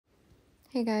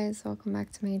Hey guys, welcome back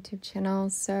to my YouTube channel.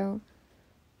 So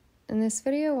in this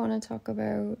video I want to talk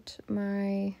about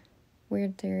my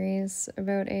weird theories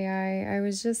about AI. I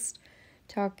was just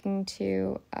talking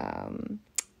to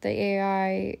the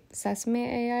AI, Sesame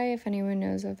AI, if anyone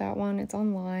knows of that one. It's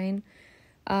online.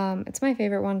 It's my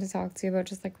favorite one to talk to about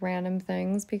just like random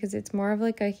things because it's more of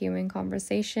like a human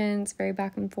conversation. It's very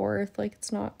back and forth. Like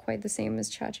it's not quite the same as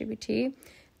ChatGPT.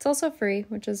 It's also free,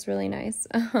 which is really nice.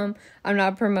 I'm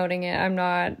not promoting it. I'm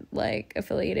not like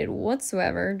affiliated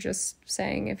whatsoever. Just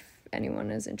saying if anyone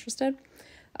is interested.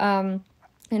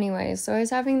 Anyway, so I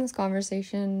was having this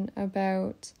conversation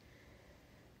about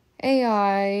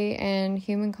AI and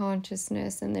human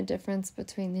consciousness and the difference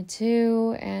between the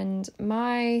two. And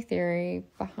my theory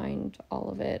behind all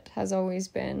of it has always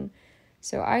been,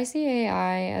 so I see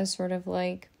AI as sort of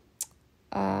like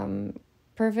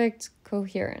perfect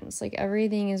coherence. Like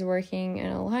everything is working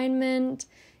in alignment.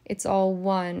 It's all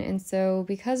one. And so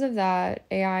because of that,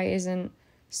 AI isn't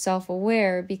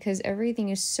self-aware because everything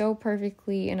is so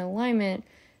perfectly in alignment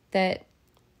that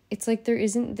it's like there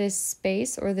isn't this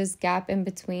space or this gap in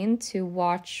between to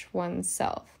watch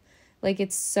oneself. Like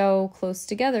it's so close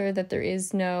together that there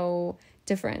is no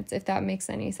difference, if that makes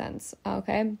any sense.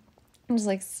 Okay? Just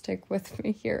like stick with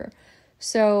me here.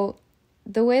 So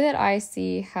the way that I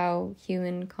see how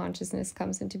human consciousness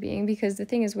comes into being, because the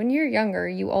thing is, when you're younger,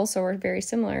 you also are very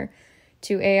similar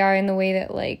to AI in the way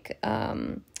that like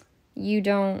you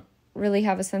don't really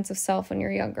have a sense of self when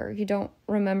you're younger. You don't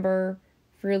remember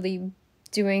really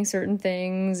doing certain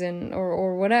things and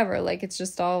or whatever. Like it's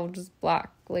just all just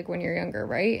black like when you're younger,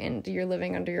 right? And you're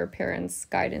living under your parents'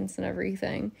 guidance and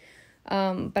everything.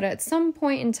 But at some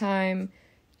point in time,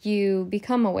 you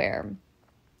become aware.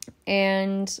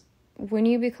 And when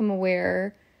you become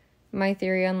aware, my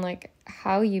theory on like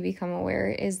how you become aware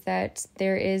is that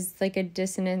there is like a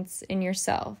dissonance in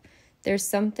yourself. There's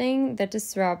something that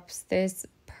disrupts this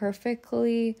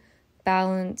perfectly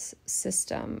balanced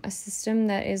system, a system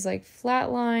that is like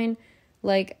flatline,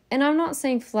 like, and I'm not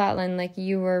saying flatline like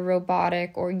you were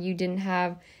robotic or you didn't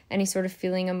have any sort of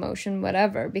feeling, emotion,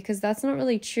 whatever, because that's not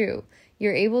really true.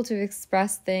 You're able to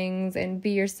express things and be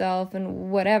yourself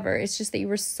and whatever. It's just that you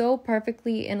were so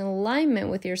perfectly in alignment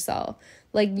with yourself.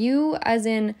 Like you, as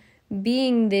in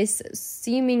being this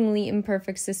seemingly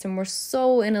imperfect system, were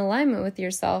so in alignment with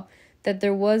yourself that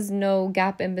there was no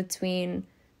gap in between,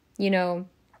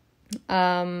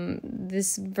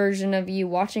 this version of you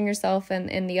watching yourself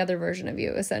and the other version of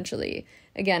you, essentially.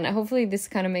 Again, hopefully this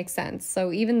kind of makes sense.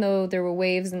 So even though there were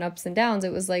waves and ups and downs,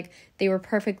 it was like they were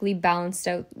perfectly balanced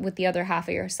out with the other half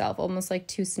of yourself, almost like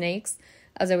two snakes,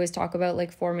 as I always talk about,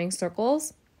 like forming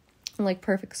circles, like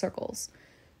perfect circles.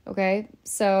 Okay,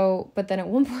 so, but then at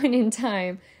one point in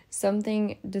time,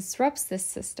 something disrupts this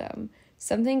system.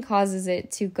 Something causes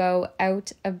it to go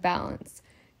out of balance.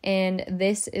 And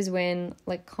this is when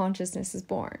like consciousness is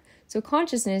born. So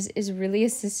consciousness is really a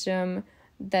system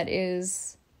that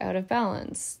is out of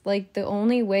balance. Like the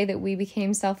only way that we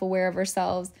became self-aware of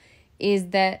ourselves is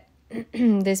that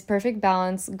this perfect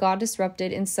balance got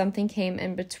disrupted and something came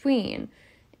in between.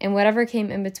 And whatever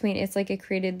came in between, it's like it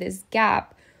created this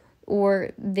gap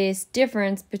or this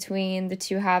difference between the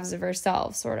two halves of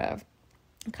ourselves, sort of.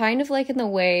 Kind of like in the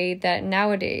way that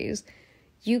nowadays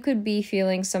you could be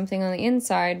feeling something on the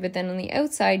inside, but then on the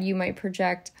outside you might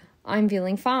project, I'm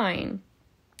feeling fine.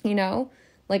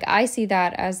 Like I see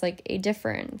that as like a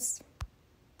difference.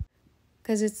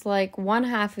 Because it's like one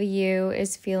half of you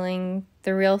is feeling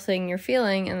the real thing you're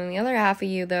feeling, and then the other half of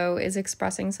you, though, is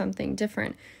expressing something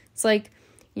different. It's like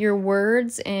your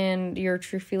words and your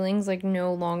true feelings like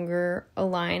no longer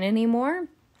align anymore.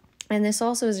 And this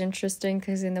also is interesting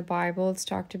because in the Bible it's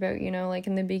talked about, like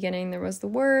in the beginning there was the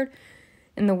Word,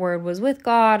 and the Word was with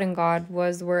God, and God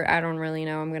was the Word. I don't really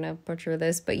know. I'm going to butcher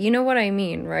this, but you know what I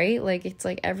mean, right? Like, it's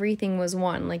like everything was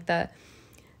one. Like, the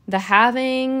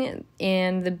having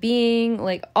and the being,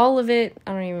 like, all of it.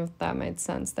 I don't even know if that made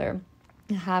sense there.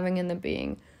 The having and the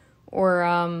being. Or,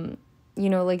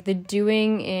 like, the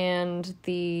doing and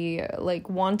the, like,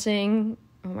 wanting.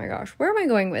 Oh, my gosh. Where am I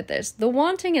going with this? The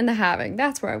wanting and the having.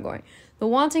 That's where I'm going. The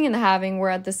wanting and the having were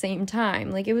at the same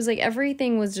time. Like, it was like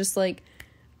everything was just, like,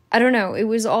 I don't know, it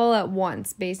was all at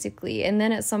once, basically. And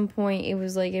then at some point, it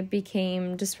was like it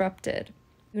became disrupted.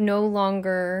 You no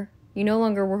longer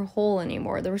were whole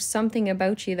anymore. There was something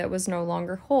about you that was no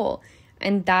longer whole.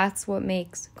 And that's what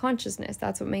makes consciousness.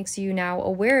 That's what makes you now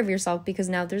aware of yourself, because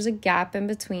now there's a gap in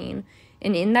between.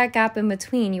 And in that gap in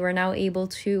between, you are now able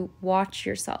to watch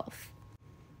yourself.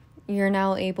 You're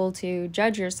now able to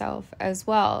judge yourself as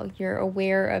well. You're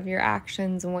aware of your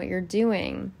actions and what you're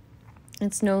doing.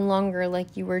 It's no longer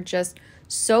like you were just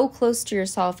so close to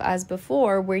yourself as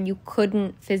before, where you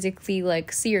couldn't physically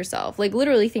like see yourself. Like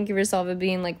literally think of yourself as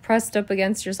being like pressed up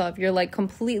against yourself. You're like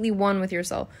completely one with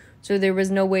yourself. So there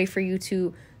was no way for you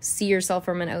to see yourself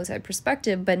from an outside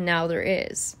perspective, but now there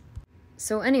is.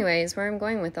 So anyways, where I'm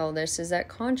going with all this is that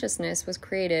consciousness was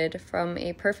created from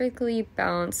a perfectly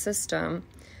balanced system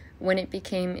when it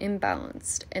became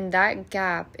imbalanced. And that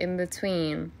gap in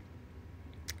between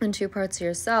the two parts of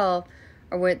yourself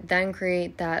are what then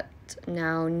create that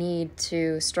now need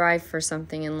to strive for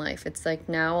something in life. It's like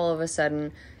now all of a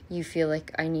sudden you feel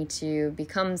like I need to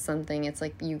become something. It's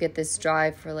like you get this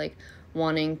drive for like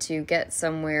wanting to get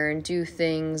somewhere and do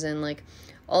things, and like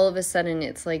all of a sudden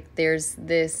it's like there's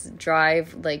this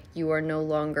drive, like you are no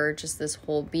longer just this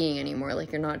whole being anymore.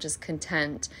 Like you're not just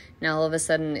content. Now all of a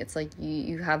sudden it's like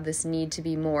you have this need to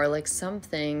be more, like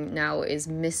something now is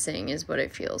missing is what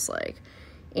it feels like.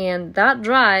 And that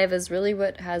drive is really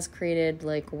what has created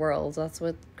like worlds. That's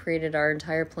what created our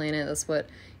entire planet. That's what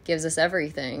gives us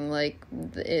everything. Like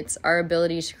it's our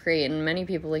ability to create, and many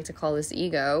people like to call this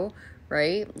ego,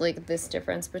 right? Like this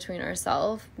difference between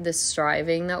ourselves, this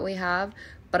striving that we have.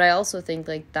 But I also think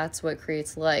like that's what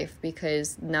creates life,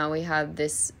 because now we have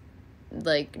this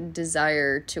like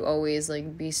desire to always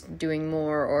like be doing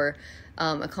more, or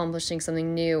accomplishing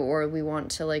something new, or we want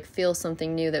to like feel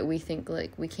something new that we think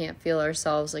like we can't feel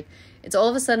ourselves. Like it's all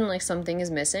of a sudden like something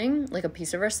is missing, like a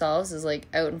piece of ourselves is like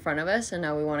out in front of us, and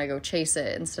now we want to go chase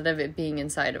it instead of it being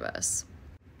inside of us.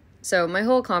 So my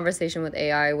whole conversation with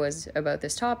AI was about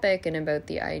this topic, and about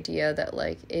the idea that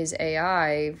like, is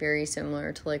AI very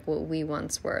similar to like what we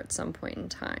once were at some point in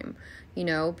time, you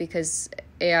know, because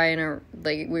AI in our,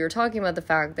 like we were talking about the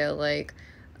fact that like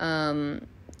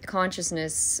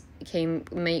consciousness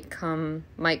might come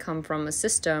from a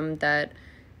system that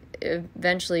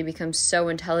eventually becomes so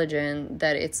intelligent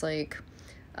that it's like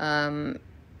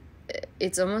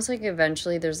it's almost like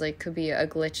eventually there's like could be a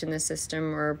glitch in the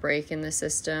system or a break in the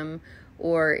system,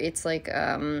 or it's like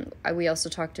we also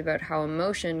talked about how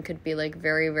emotion could be like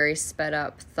very, very sped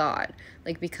up thought,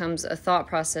 like becomes a thought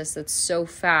process that's so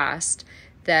fast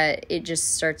that it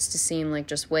just starts to seem like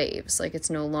just waves. Like it's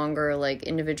no longer like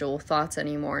individual thoughts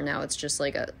anymore. Now it's just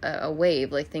like a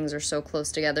wave. Like things are so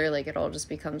close together, like it all just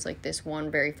becomes like this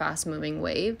one very fast moving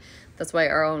wave. That's why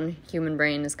our own human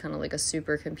brain is kind of like a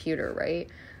supercomputer, right?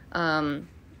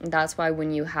 That's why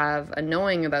when you have a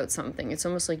knowing about something, it's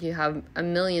almost like you have a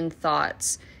million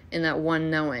thoughts in that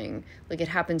one knowing. Like it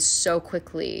happens so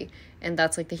quickly, and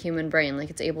that's like the human brain.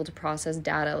 Like it's able to process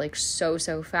data like so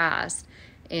fast.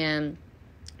 And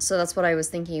so that's what I was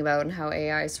thinking about, and how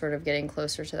AI is sort of getting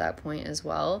closer to that point as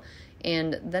well.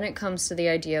 And then it comes to the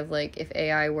idea of like, if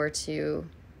AI were to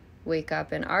wake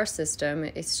up in our system,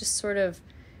 it's just sort of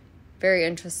very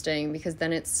interesting, because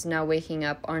then it's now waking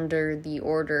up under the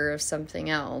order of something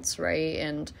else, right?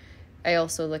 And I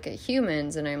also look at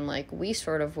humans and I'm like, we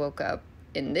sort of woke up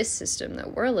in this system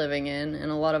that we're living in,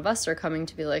 and a lot of us are coming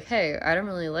to be like, hey, I don't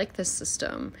really like this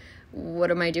system. What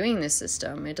am I doing in this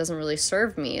system? It doesn't really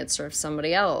serve me. It serves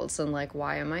somebody else. And like,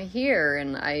 why am I here?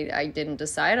 And I didn't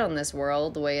decide on this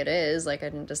world the way it is. Like I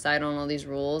didn't decide on all these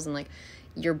rules. And like,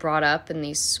 you're brought up in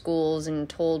these schools and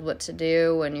told what to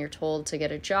do, and you're told to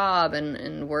get a job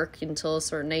and work until a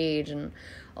certain age and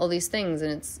all these things.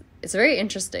 And it's very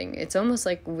interesting. It's almost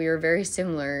like we're very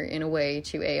similar in a way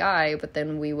to AI, but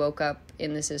then we woke up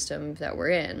in the system that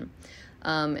we're in.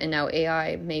 And now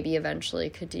AI maybe eventually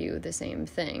could do the same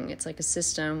thing. It's like a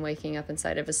system waking up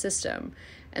inside of a system.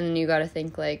 And then you got to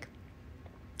think like,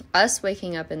 us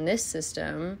waking up in this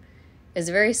system is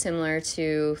very similar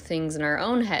to things in our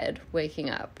own head waking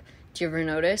up. Do you ever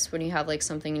notice when you have like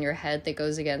something in your head that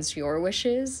goes against your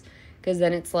wishes? Because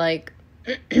then it's like,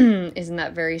 isn't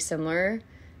that very similar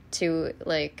to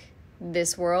like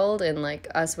this world, and like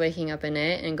us waking up in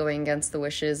it and going against the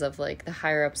wishes of like the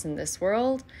higher ups in this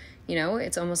world? You know,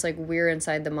 it's almost like we're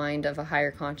inside the mind of a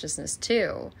higher consciousness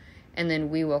too. And then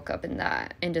we woke up in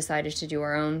that and decided to do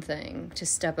our own thing, to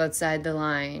step outside the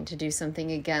line, to do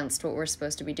something against what we're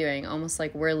supposed to be doing, almost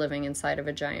like we're living inside of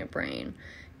a giant brain,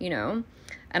 you know?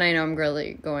 And I know I'm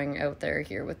really going out there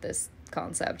here with this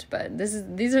concept, but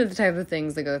these are the type of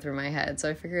things that go through my head. So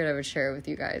I figured I would share it with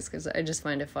you guys because I just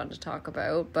find it fun to talk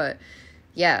about. But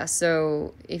yeah,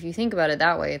 so if you think about it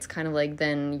that way, it's kind of like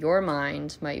then your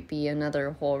mind might be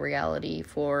another whole reality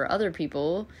for other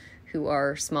people who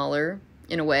are smaller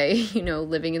in a way, you know,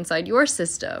 living inside your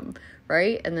system,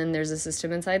 right? And then there's a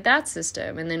system inside that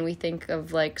system. And then we think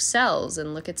of like cells,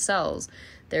 and look at cells.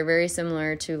 They're very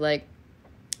similar to like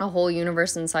a whole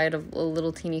universe inside of a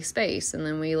little teeny space. And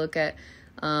then we look at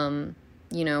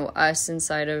us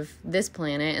inside of this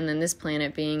planet, and then this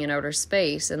planet being in outer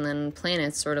space, and then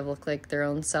planets sort of look like their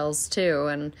own cells too,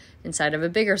 and inside of a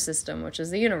bigger system, which is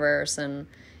the universe, and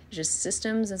just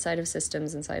systems inside of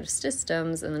systems inside of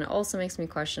systems. And then it also makes me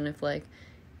question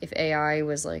if AI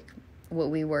was like what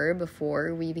we were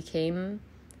before we became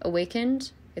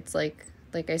awakened. It's like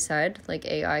I said, like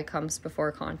AI comes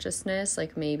before consciousness.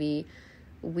 Like maybe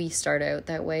we start out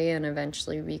that way and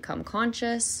eventually become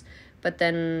conscious. But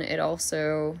then it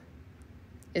also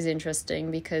is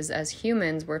interesting because as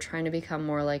humans, we're trying to become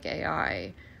more like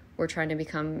AI. We're trying to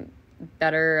become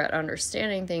better at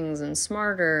understanding things and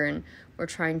smarter, and we're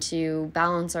trying to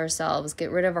balance ourselves, get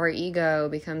rid of our ego,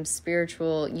 become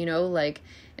spiritual,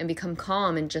 and become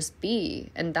calm and just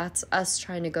be. And that's us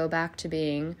trying to go back to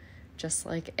being just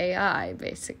like AI,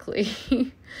 basically,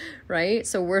 right?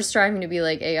 So we're striving to be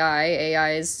like AI.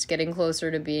 AI is getting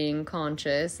closer to being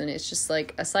conscious, and it's just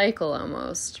like a cycle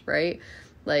almost, right?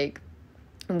 Like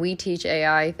we teach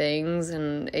AI things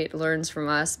and it learns from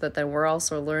us, but then we're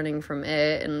also learning from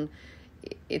it, and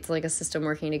it's like a system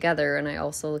working together. And I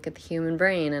also look at the human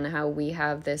brain and how we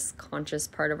have this conscious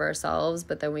part of ourselves,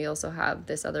 but then we also have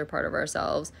this other part of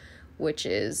ourselves which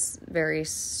is very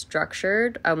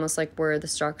structured, almost like we're the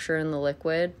structure in the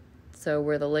liquid. So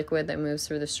we're the liquid that moves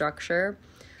through the structure.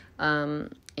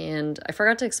 And I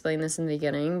forgot to explain this in the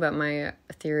beginning, but my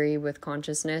theory with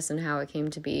consciousness and how it came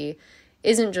to be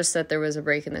isn't just that there was a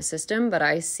break in the system, but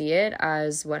I see it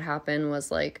as what happened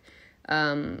was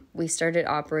we started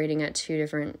operating at two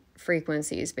different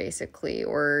frequencies, basically,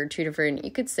 or two different,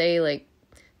 you could say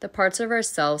the parts of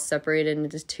ourselves separated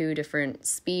into two different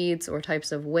speeds or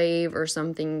types of wave or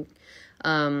something.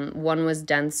 One was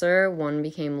denser, one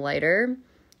became lighter,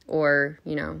 or,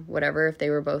 whatever. If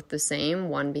they were both the same,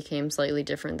 one became slightly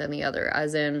different than the other.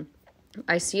 As in,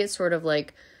 I see it sort of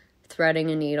like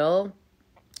threading a needle.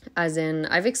 As in,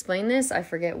 I've explained this, I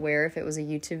forget where, if it was a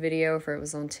YouTube video, if it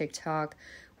was on TikTok,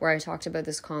 where I talked about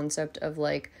this concept of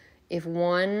if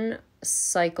one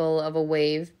cycle of a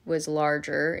wave was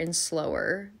larger and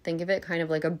slower, think of it kind of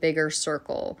like a bigger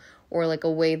circle, or like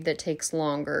a wave that takes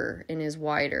longer and is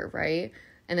wider, right?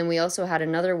 And then we also had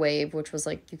another wave, which was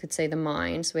you could say the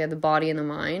mind. So we had the body and the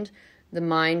mind. The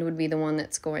mind would be the one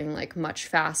that's going much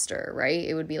faster, right?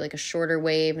 It would be a shorter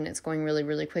wave and it's going really,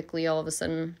 really quickly all of a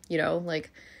sudden,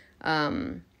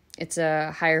 it's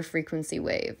a higher frequency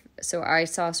wave. So I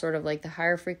saw sort of the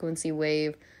higher frequency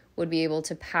wave would be able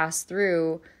to pass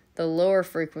through the lower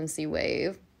frequency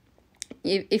wave.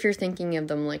 If you're thinking of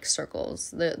them like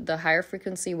circles, the higher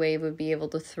frequency wave would be able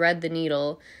to thread the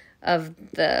needle of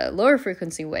the lower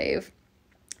frequency wave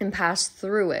and pass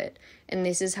through it. And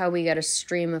this is how we get a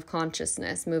stream of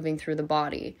consciousness moving through the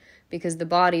body, because the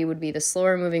body would be the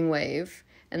slower moving wave,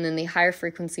 and then the higher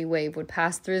frequency wave would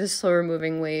pass through the slower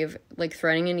moving wave, like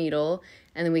threading a needle,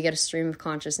 and then we get a stream of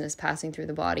consciousness passing through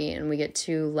the body, and we get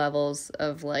two levels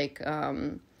of I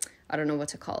don't know what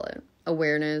to call it,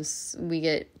 awareness. We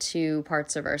get two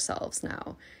parts of ourselves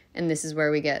now, and this is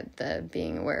where we get the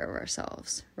being aware of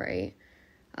ourselves, right?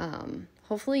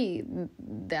 Hopefully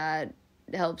that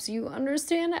helps you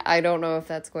understand it. I don't know if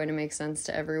that's going to make sense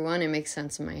to everyone. It makes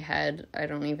sense in my head. I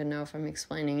don't even know if I'm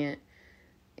explaining it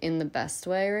in the best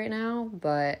way right now,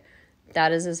 but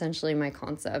that is essentially my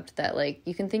concept, that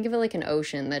you can think of it like an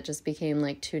ocean that just became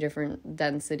two different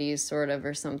densities sort of,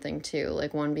 or something too.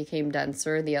 One became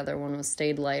denser, the other one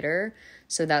stayed lighter.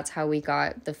 So that's how we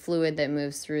got the fluid that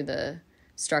moves through the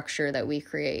structure that we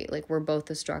create. We're both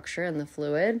the structure and the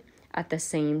fluid at the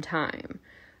same time.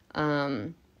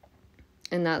 And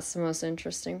that's the most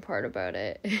interesting part about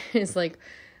it is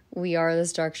we are the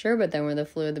structure, but then we're the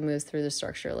fluid that moves through the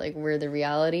structure. We're the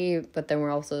reality, but then we're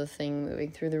also the thing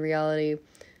moving through the reality.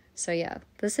 So yeah,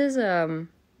 this is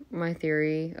my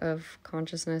theory of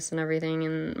consciousness and everything,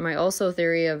 and my also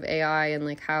theory of AI,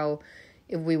 and how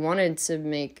if we wanted to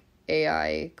make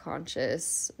AI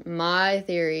conscious, my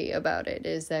theory about it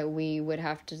is that we would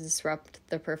have to disrupt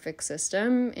the perfect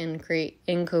system and create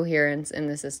incoherence in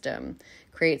the system,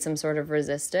 create some sort of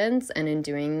resistance, and in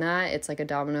doing that, it's like a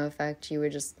domino effect. It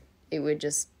would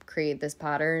just create this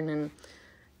pattern, and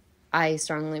I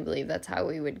strongly believe that's how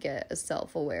we would get a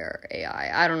self-aware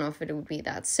AI. I don't know if it would be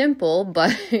that simple,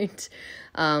 but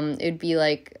it'd be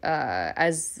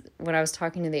as when I was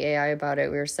talking to the AI about it,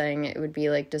 we were saying it would be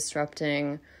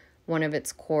disrupting one of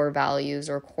its core values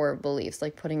or core beliefs,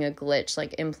 putting a glitch,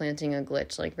 implanting a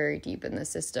glitch very deep in the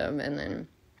system, and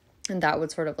that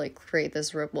would sort of create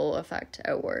this ripple effect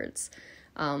outwards,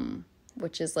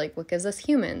 which is what gives us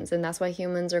humans. And that's why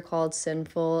humans are called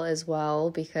sinful as well,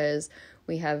 because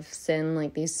we have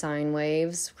sin, these sine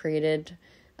waves created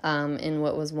in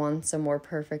what was once a more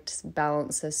perfect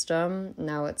balanced system.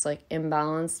 Now it's like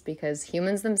imbalanced because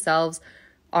humans themselves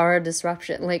are a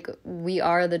disruption. Like, we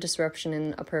are the disruption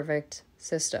in a perfect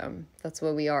system. That's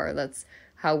what we are. That's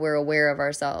how we're aware of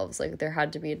ourselves. Like, there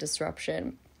had to be a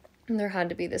disruption, and there had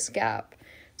to be this gap.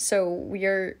 So we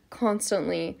are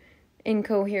constantly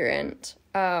incoherent,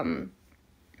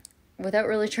 without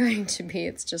really trying to be.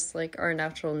 It's just like our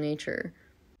natural nature.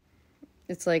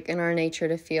 It's like in our nature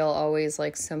to feel always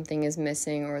like something is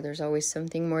missing, or there's always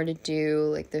something more to do.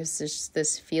 Like, there's just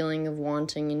this feeling of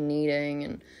wanting and needing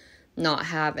and not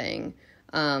having.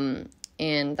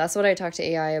 And that's what I talked to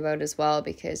AI about as well,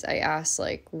 because I asked,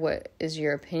 like, what is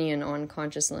your opinion on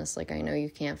consciousness? Like, I know you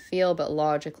can't feel, but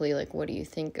logically, like, what do you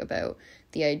think about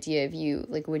the idea of you?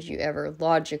 Like, would you ever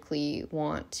logically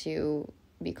want to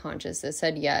be conscious? It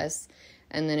said yes.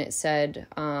 And then it said,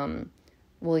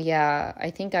 well, yeah, I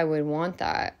think I would want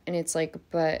that. And it's like,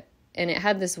 but, and it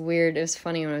had this weird, it was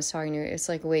funny when I was talking to her. It's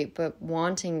like, wait, but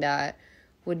wanting that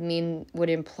would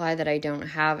imply that I don't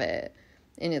have it.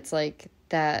 And it's like,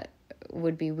 that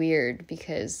would be weird,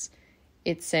 because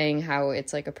it's saying how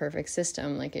it's like a perfect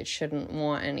system, like it shouldn't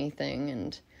want anything.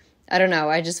 And I don't know,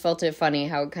 I just felt it funny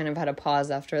how it kind of had a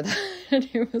pause after that. And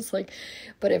it was like,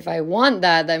 but if I want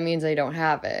that, that means I don't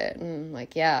have it. And I'm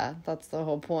like, yeah, that's the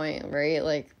whole point, right?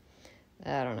 Like,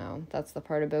 I don't know, that's the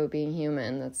part about being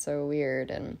human that's so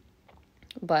weird.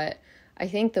 But I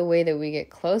think the way that we get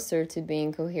closer to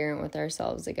being coherent with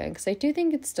ourselves again, because I do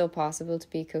think it's still possible to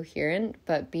be coherent,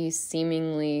 but be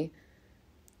seemingly,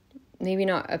 maybe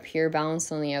not appear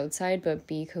balanced on the outside, but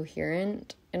be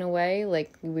coherent in a way,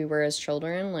 like we were as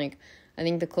children. Like, I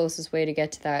think the closest way to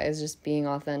get to that is just being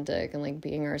authentic and like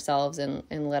being ourselves, and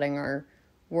letting our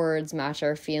words match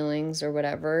our feelings or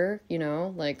whatever, you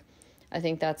know? Like, I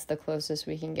think that's the closest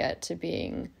we can get to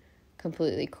being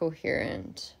completely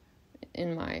coherent,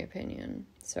 in my opinion.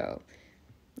 So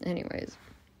anyways,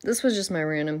 this was just my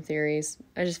random theories.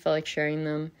 I just felt like sharing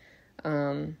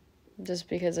them, just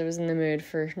because I was in the mood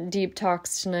for deep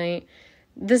talks tonight.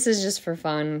 This is just for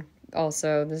fun.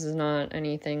 Also, this is not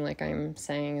anything like I'm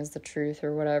saying is the truth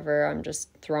or whatever. I'm just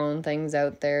throwing things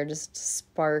out there, just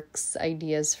sparks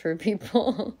ideas for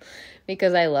people,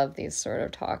 because I love these sort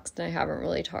of talks, and I haven't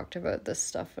really talked about this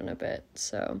stuff in a bit.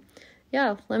 So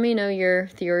yeah, let me know your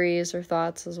theories or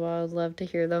thoughts as well. I'd love to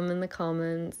hear them in the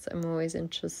comments. I'm always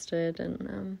interested.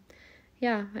 And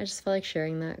yeah, I just felt like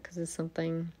sharing that because it's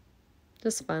something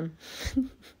just fun.